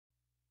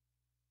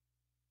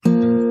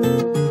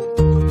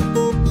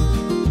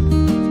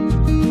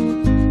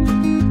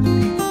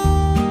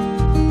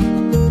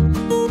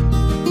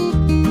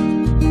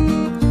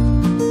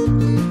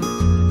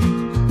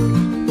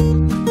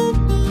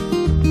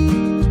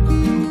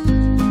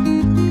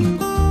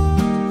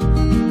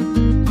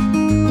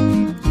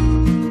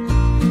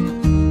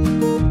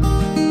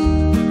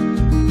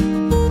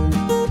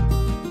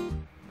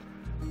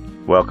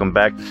Welcome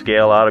back to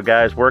Scale Auto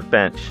Guys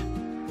Workbench.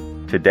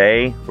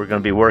 Today we're going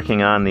to be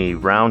working on the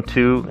Round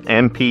 2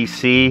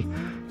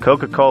 MPC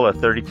Coca-Cola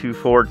 32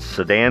 Ford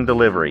Sedan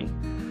delivery.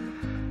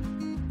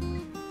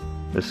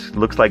 This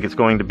looks like it's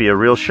going to be a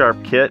real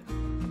sharp kit,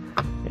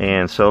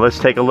 and so let's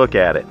take a look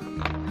at it.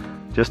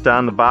 Just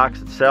on the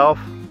box itself,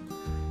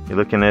 you're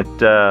looking at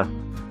a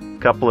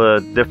couple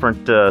of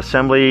different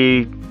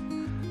assembly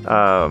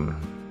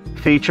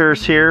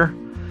features here.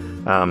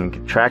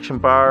 Traction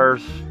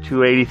bars,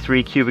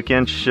 283 cubic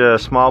inch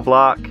small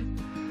block,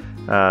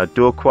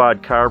 dual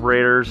quad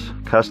carburetors,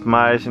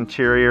 customized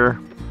interior.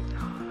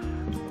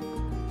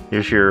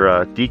 Here's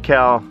your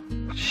decal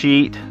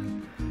sheet.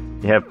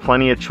 You have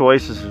plenty of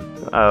choices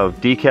of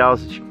decals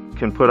that you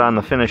can put on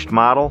the finished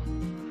model.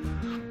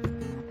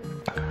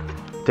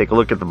 Take a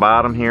look at the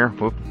bottom here.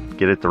 Whoop,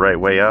 get it the right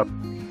way up.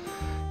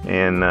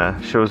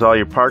 And shows all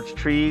your parts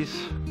trees.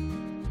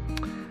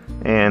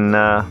 And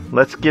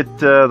let's get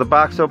the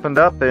box opened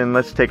up and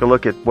let's take a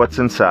look at what's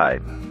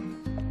inside.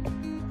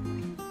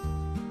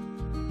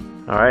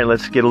 Alright,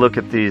 let's get a look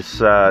at this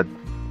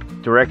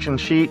direction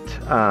sheet.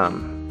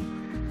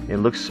 It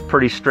looks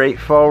pretty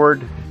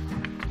straightforward.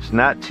 There's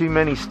not too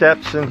many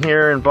steps in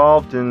here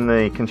involved in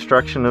the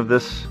construction of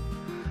this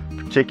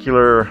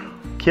particular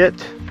kit.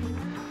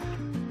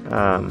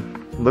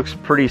 Looks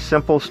pretty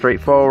simple,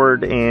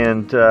 straightforward,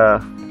 and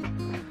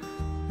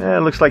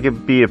it looks like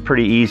it'd be a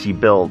pretty easy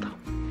build.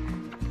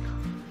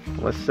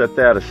 Let's set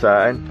that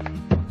aside.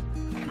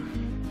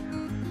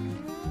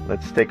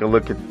 Let's take a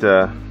look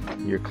at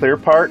your clear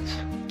parts.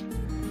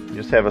 You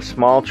just have a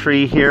small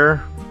tree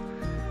here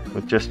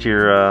with just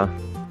your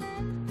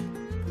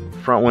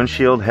front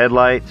windshield,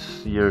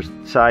 headlights, your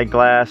side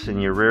glass,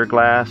 and your rear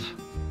glass.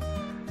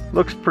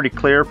 Looks pretty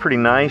clear, pretty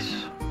nice.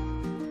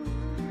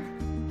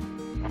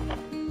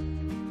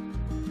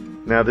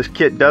 Now this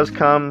kit does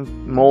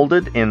come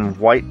molded in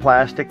white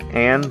plastic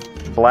and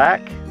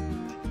black.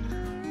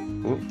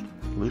 Ooh,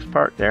 loose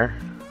part there.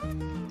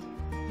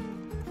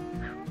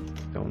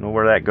 Don't know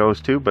where that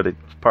goes to, but it's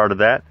part of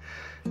that.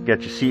 You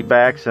got your seat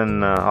backs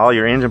and all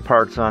your engine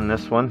parts on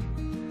this one.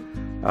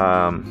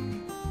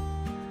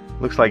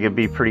 Looks like it'd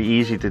be pretty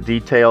easy to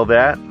detail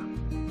that.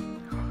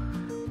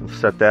 We'll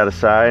set that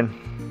aside.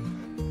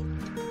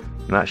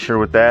 Not sure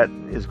what that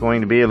is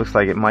going to be. It looks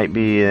like it might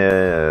be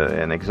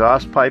an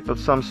exhaust pipe of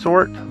some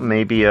sort,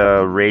 maybe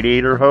a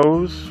radiator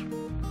hose.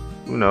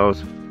 Who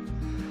knows?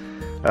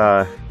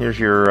 Here's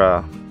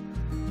your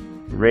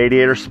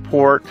radiator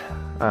support,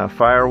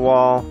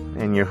 firewall,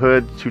 and your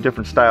hood. Two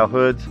different style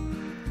hoods.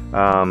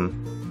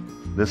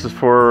 This is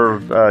for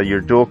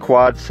your dual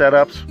quad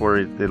setups, where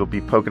it'll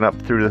be poking up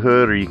through the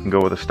hood, or you can go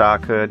with a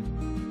stock hood.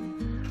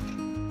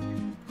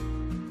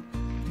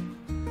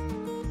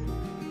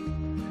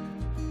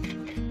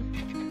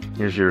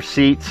 Here's your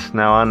seats.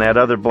 Now on that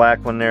other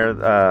black one there,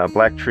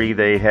 black tree,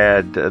 they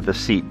had the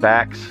seat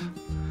backs.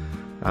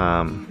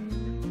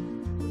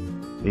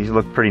 These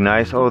look pretty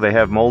nice. Oh, they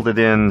have molded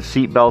in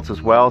seat belts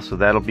as well, so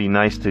that'll be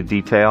nice to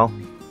detail.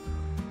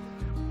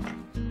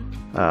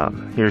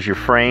 Here's your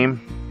frame.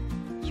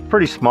 It's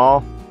pretty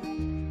small,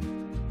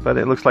 but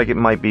it looks like it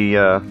might be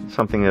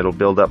something that'll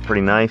build up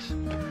pretty nice.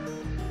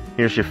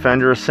 Here's your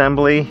fender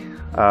assembly.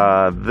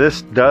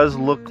 This does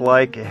look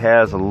like it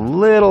has a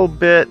little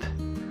bit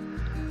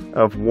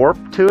of warp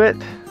to it.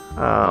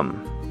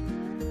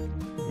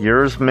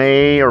 Yours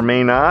may or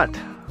may not.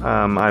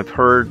 I've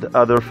heard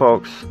other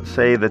folks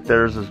say that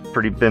theirs has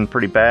been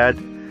pretty bad.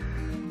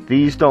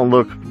 These don't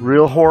look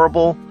real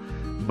horrible,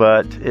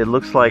 but it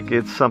looks like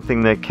it's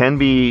something that can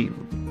be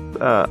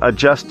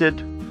adjusted.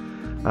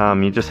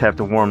 You just have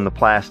to warm the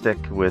plastic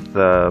with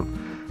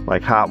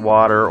like hot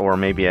water or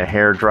maybe a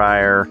hair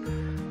dryer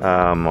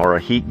or a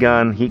heat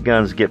gun. Heat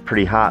guns get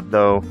pretty hot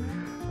though,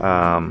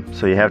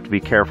 so you have to be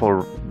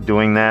careful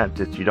doing that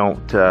you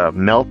don't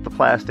melt the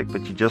plastic,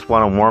 but you just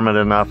want to warm it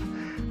enough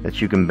that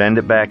you can bend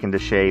it back into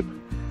shape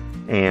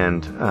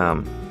and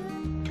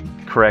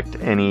correct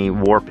any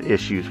warp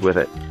issues with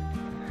it.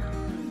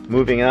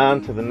 Moving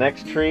on to the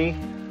next tree.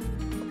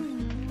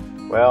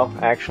 Well,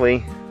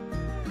 actually,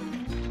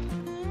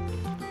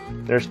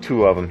 there's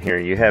two of them here.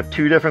 You have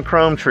two different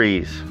chrome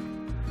trees.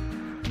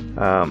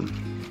 They're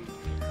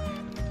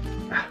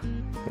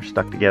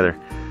stuck together.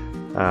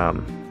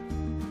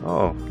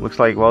 Oh, looks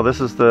like, well,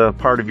 this is the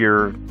part of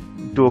your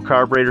dual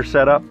carburetor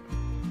setup.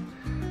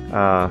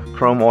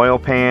 Chrome oil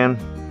pan,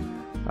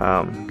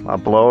 a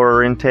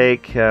blower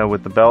intake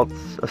with the belt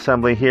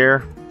assembly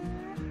here.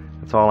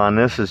 That's all on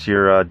this is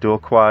your dual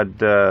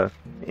quad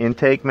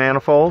intake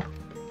manifold.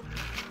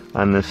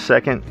 On the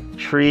second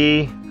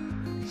tree,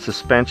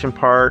 suspension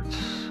parts,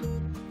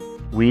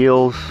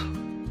 wheels.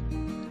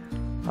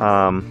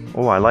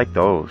 Oh, I like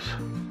those.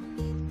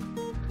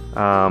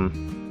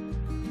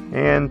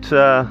 And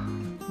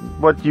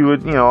what you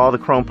would, all the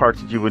chrome parts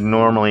that you would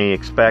normally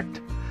expect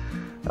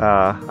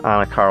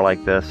on a car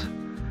like this.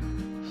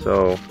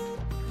 So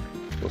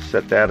we'll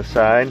set that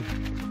aside.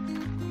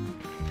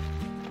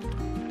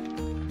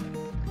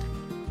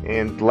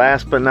 And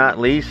last but not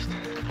least,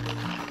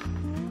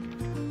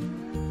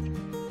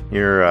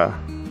 your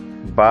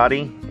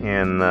body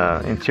and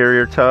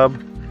interior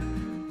tub.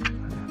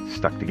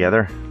 Stuck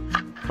together.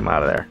 Come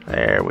out of there.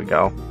 There we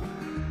go.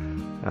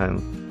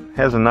 And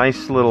has a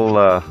nice little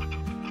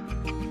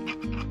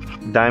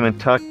diamond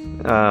tuck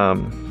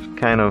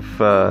kind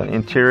of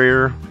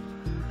interior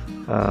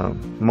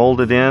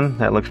molded in.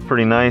 That looks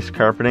pretty nice.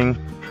 Carpeting.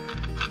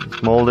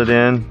 It's molded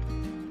in.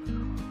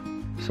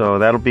 So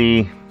that'll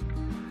be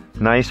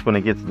nice when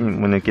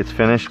it gets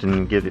finished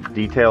and get it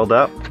detailed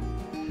up.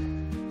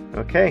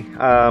 Okay.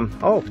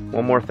 Oh,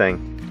 one more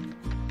thing.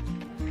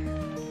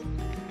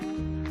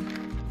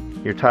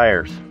 Your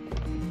tires.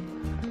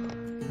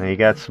 Now you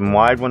got some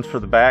wide ones for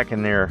the back,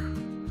 and they're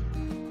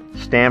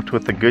stamped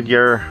with the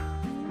Goodyear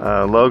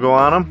logo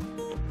on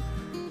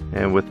them,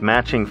 and with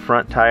matching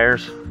front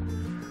tires.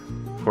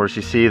 Of course,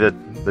 you see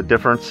that the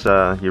difference,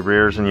 your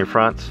rears and your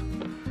fronts,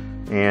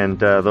 and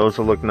those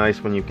will look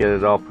nice when you get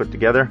it all put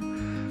together.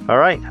 All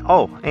right.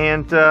 Oh,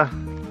 and I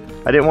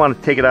didn't want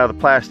to take it out of the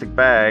plastic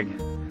bag,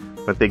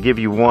 but they give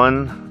you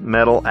one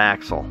metal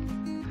axle,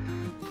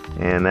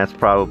 and that's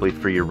probably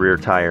for your rear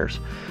tires.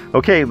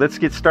 Okay, let's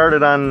get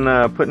started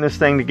on putting this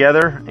thing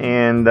together,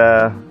 and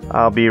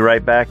I'll be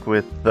right back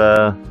with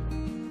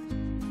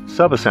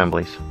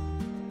sub-assemblies.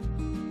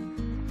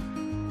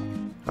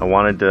 I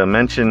wanted to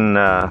mention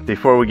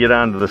before we get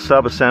on to the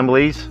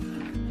sub-assemblies,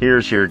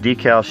 here's your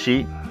decal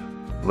sheet.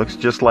 Looks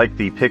just like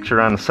the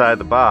picture on the side of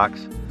the box.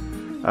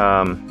 You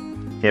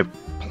have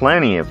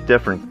plenty of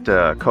different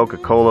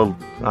Coca-Cola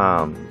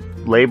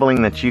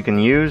labeling that you can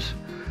use,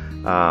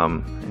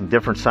 and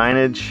different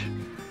signage.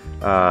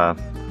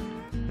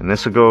 And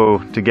this will go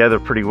together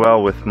pretty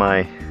well with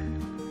my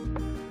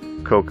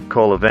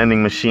Coca-Cola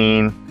vending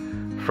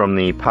machine from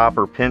the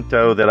Popper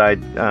Pinto that I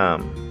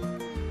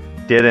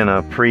did in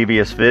a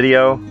previous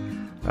video.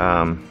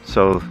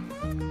 So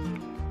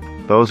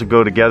those will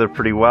go together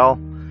pretty well.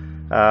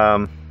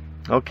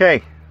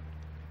 Okay.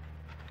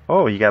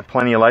 Oh, you got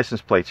plenty of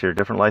license plates here,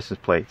 different license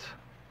plates.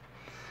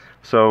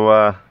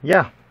 So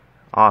yeah,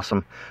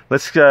 awesome.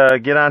 Let's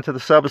get on to the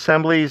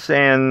sub-assemblies,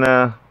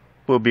 and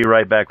we'll be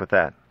right back with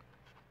that.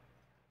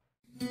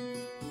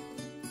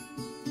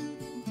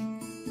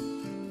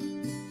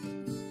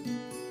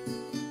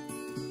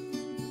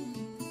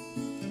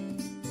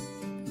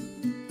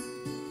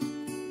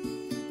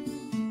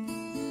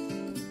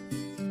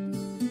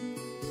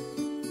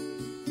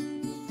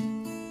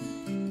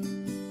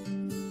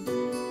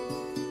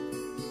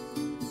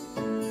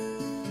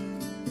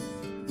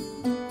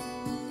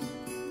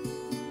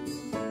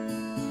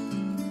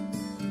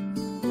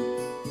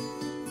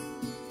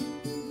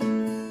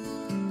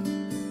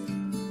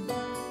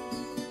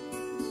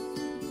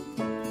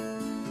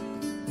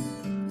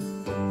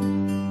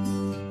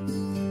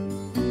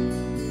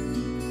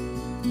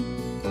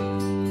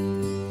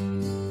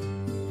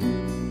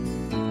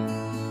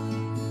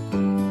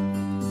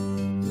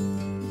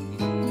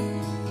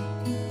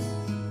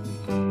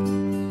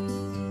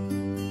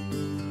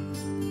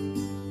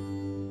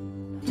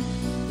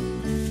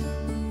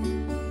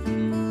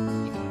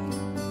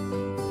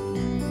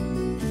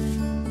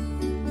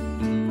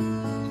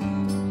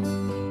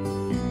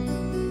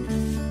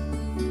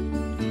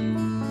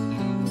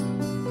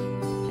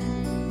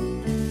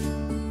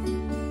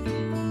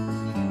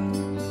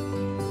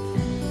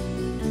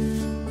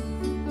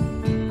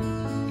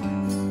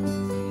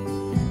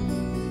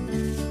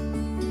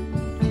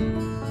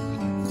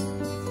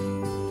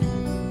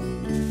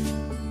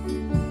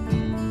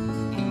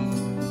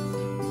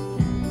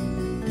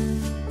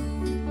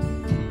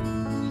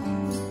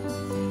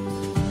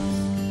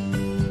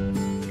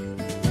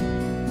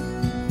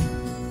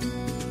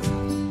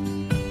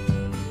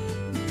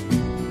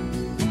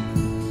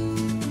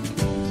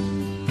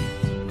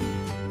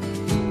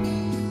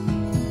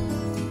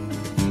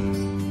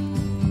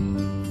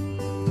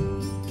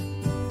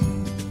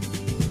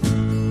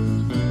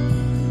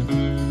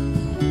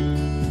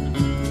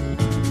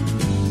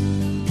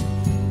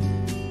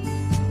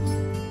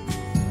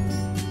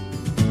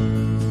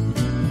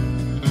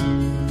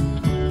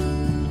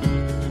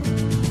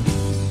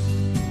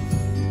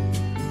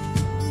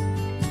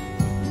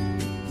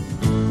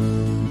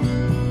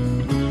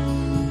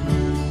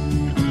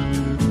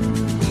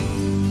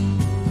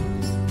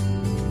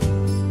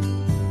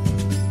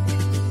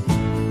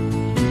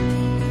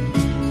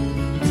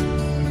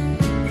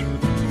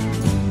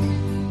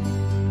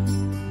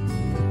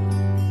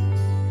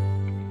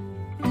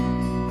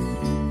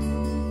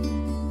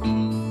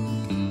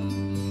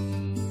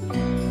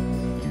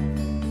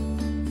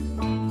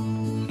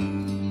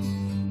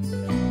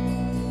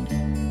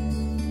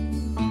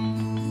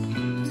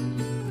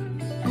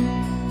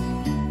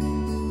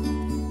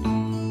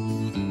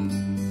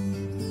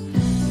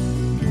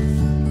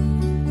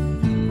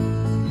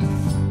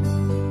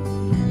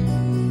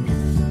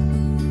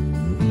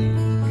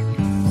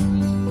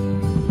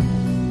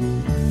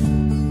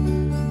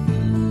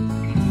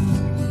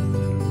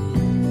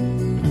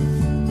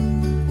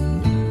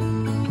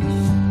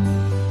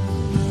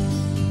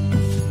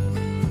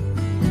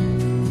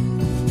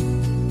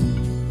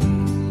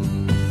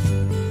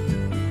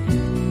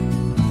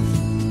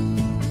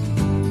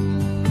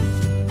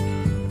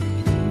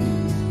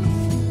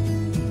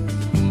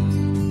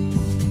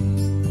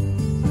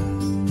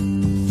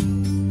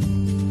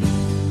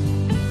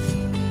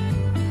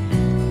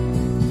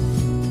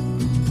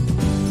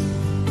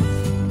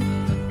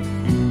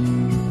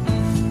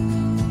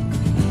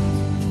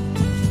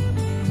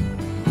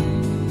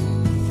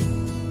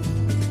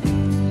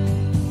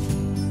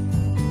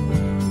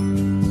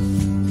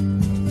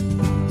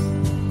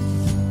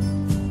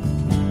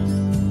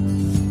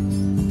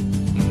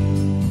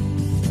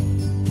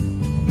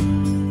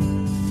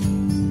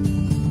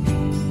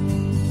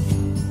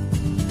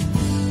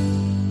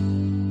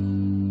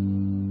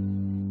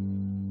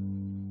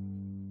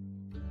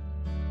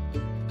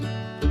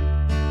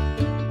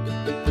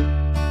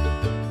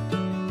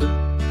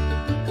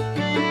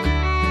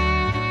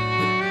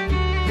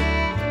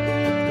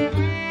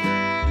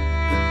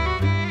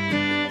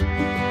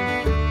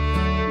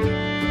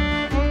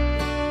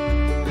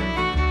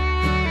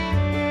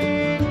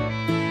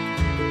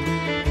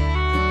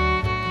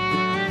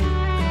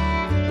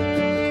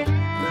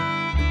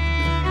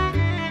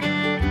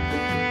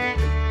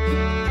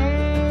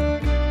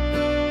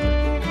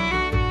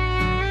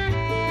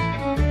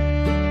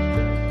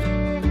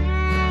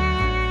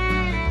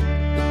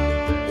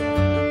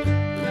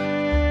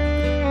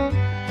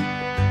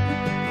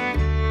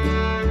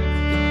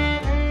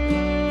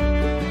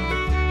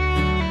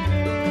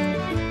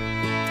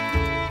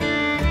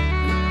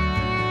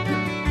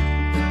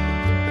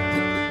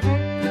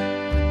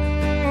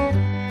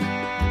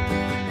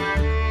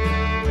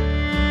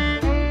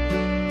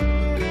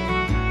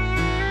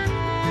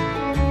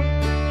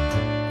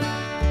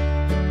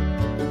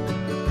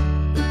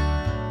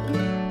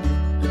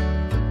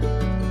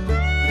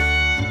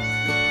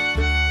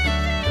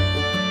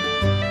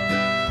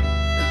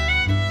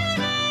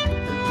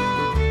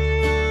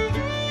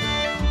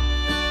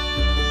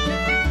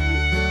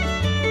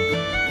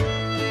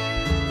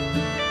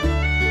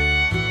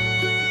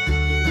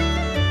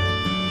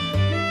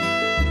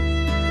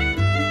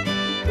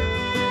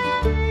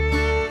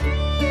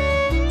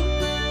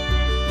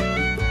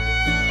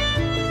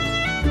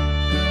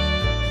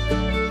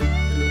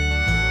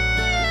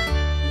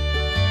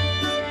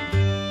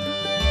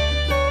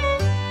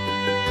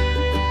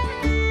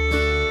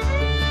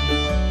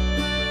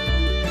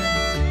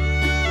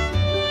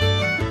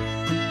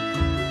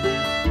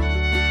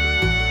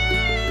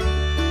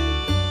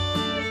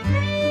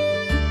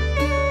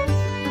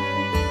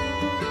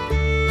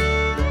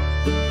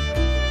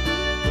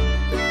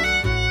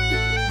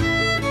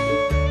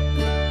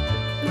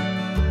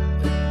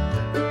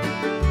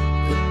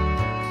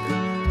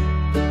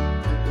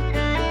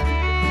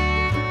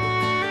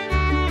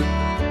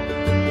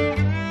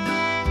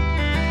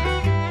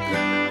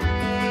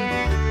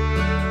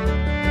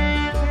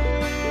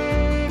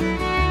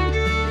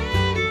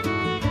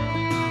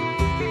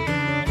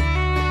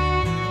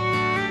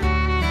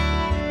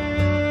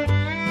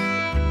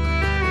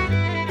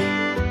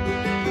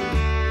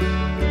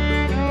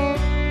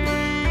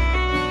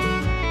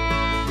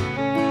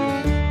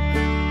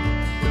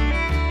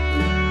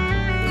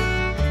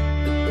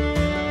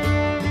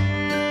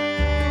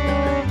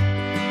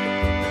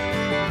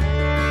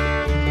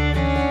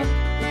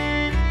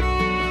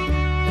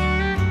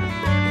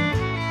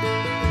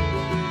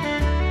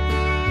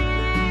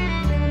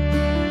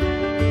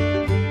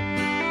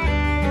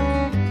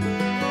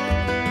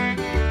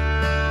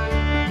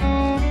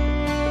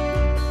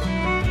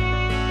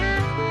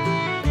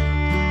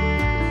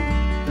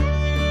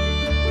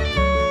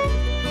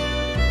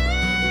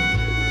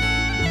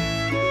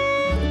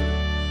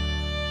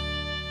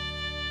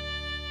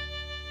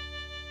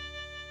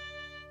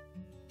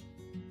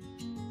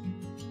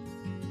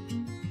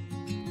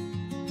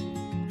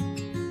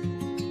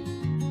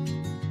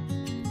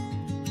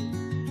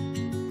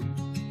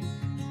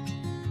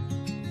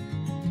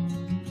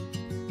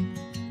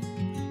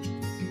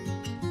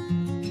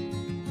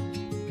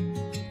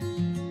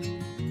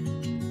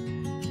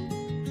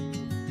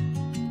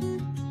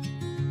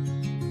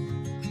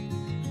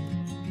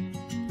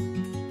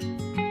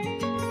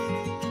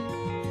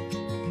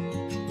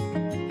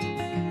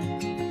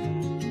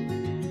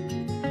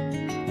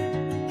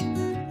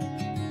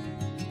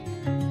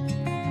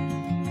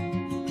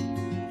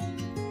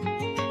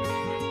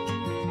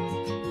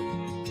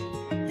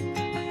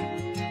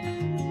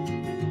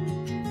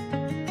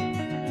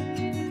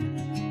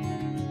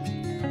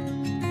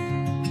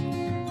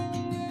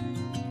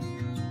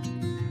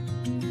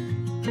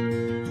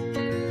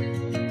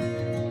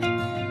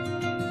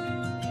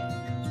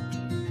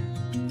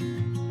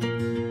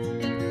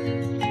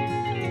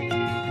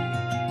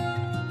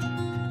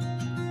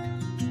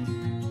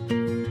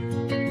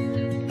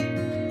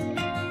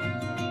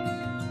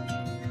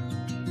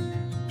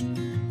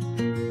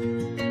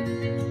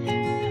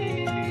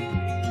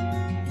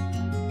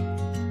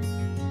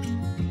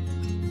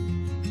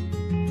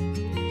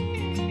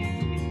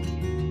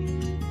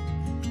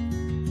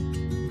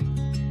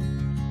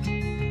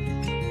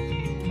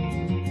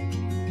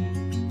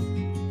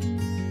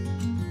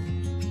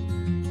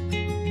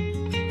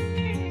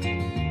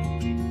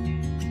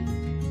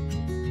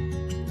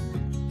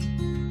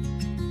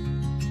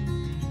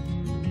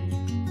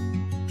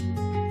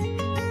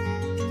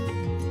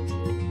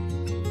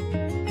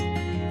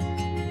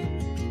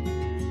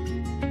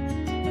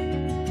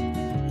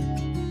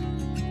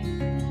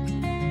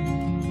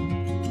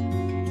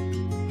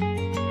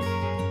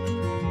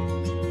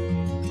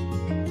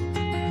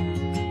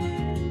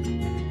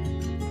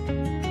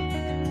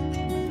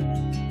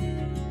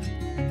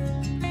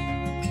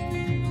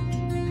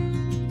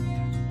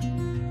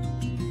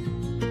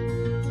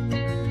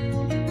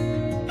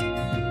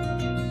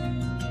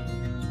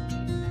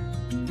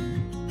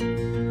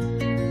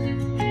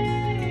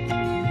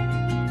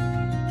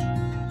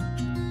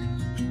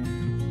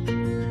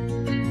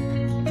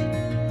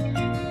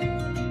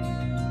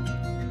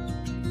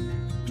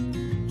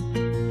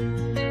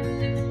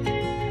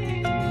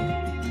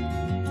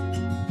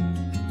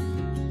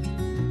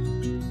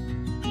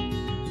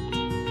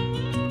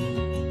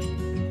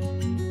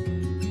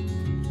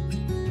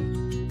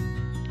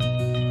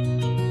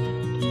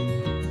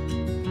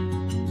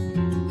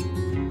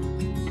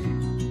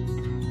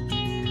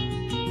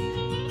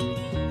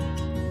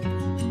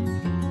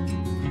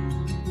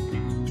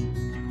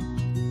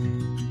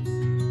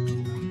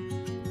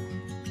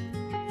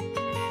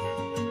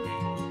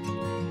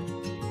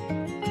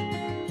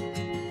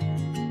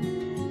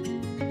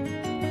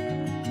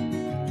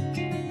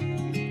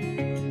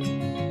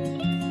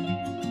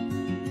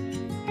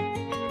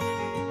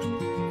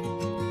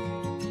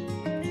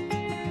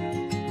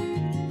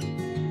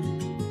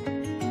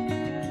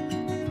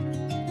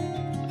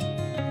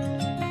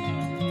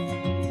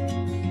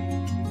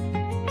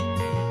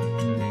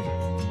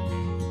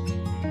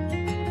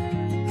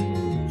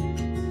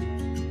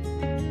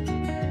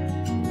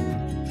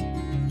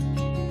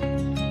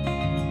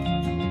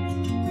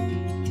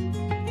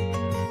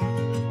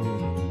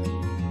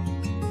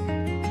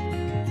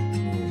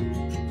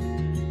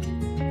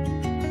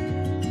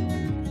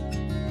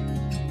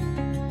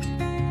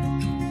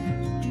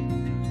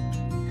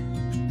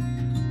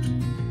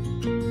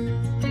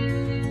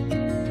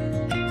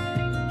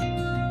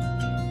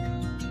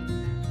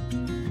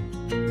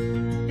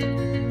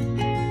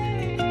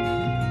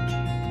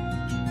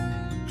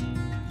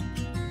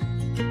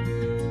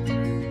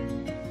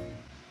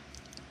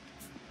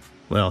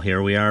 Well,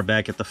 here we are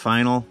back at the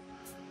final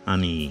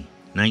on the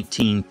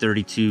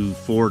 1932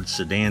 Ford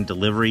Sedan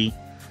delivery.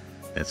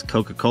 That's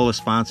Coca-Cola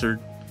sponsored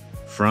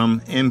from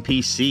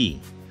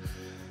MPC.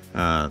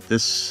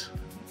 This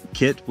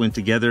kit went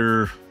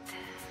together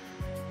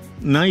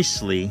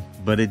nicely,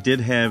 but it did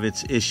have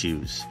its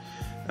issues.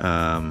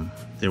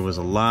 There was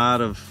a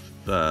lot of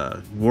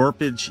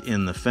warpage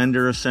in the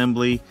fender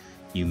assembly.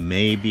 You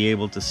may be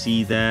able to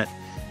see that.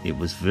 It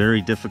was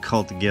very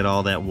difficult to get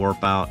all that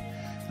warp out,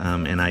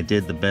 and I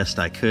did the best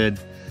I could.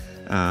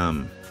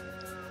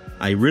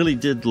 I really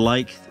did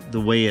like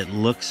the way it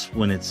looks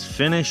when it's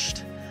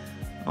finished,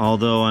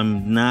 although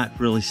I'm not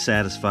really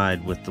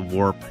satisfied with the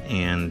warp,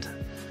 and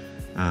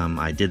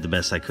I did the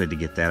best I could to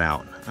get that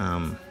out.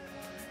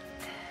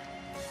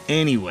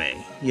 Anyway,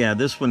 yeah,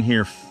 this one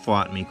here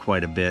fought me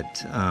quite a bit.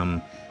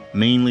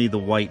 Mainly the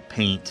white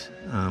paint.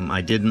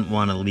 I didn't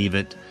want to leave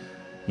it,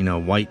 you know,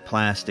 white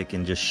plastic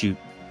and just shoot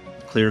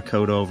clear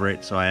coat over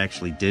it, so I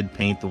actually did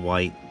paint the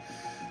white.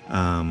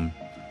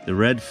 The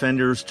red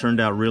fenders turned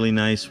out really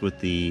nice with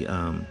the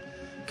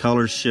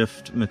color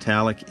shift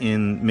metallic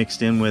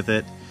mixed in with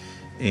it,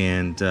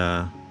 and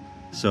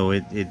so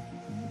it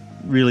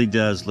really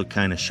does look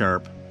kind of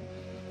sharp.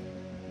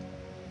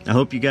 I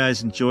hope you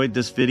guys enjoyed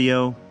this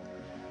video.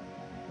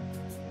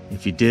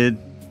 If you did,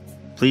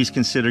 please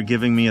consider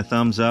giving me a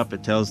thumbs up.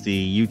 It tells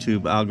the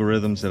YouTube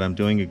algorithms that I'm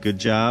doing a good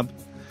job.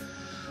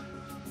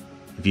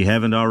 If you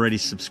haven't already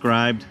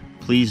subscribed,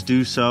 please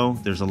do so.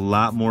 There's a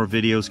lot more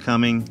videos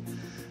coming.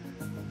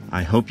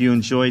 I hope you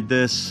enjoyed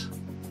this.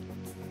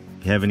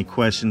 If you have any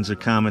questions or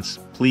comments,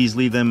 please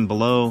leave them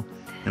below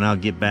and I'll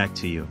get back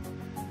to you.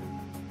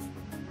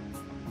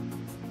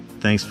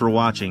 Thanks for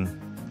watching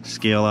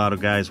Scale Auto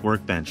Guy's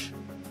Workbench.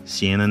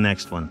 See you in the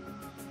next one.